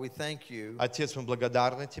 Father, we thank you Отец, мы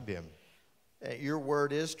благодарны Тебе, that your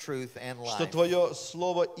word is truth and что life. Твое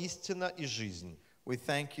Слово истина и жизнь. We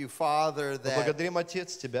thank you, Father, Мы that благодарим,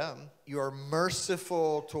 Отец, Тебя, you are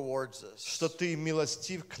merciful towards us. что Ты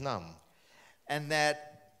милостив к нам. And that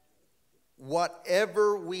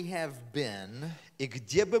whatever we have been, И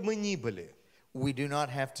где бы мы ни были, we do not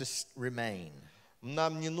have to remain.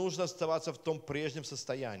 нам не нужно оставаться в том прежнем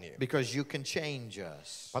состоянии. Because you can change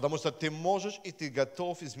us. Потому что Ты можешь и Ты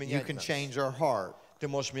готов You изменять can нас. change our heart. Ты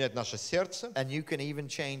можешь менять наше сердце And you can even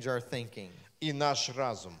change our thinking. и наш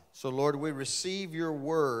разум. So, Lord, we receive your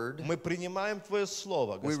word. Мы принимаем Твое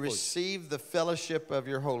Слово, We Господь. receive the fellowship of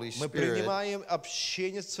your Holy Мы Spirit. принимаем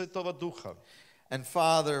общение Святого Духа. And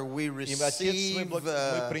Father, we И, Отец, мы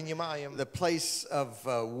receive принимаем the place of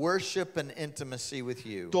worship and intimacy with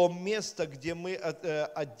you, то место, где мы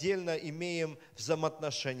отдельно имеем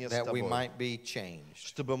взаимоотношения с that we Тобой, might be changed.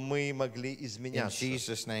 чтобы мы могли In изменяться.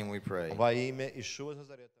 Jesus' name we pray. Во имя Иешуа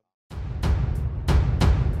Назарета.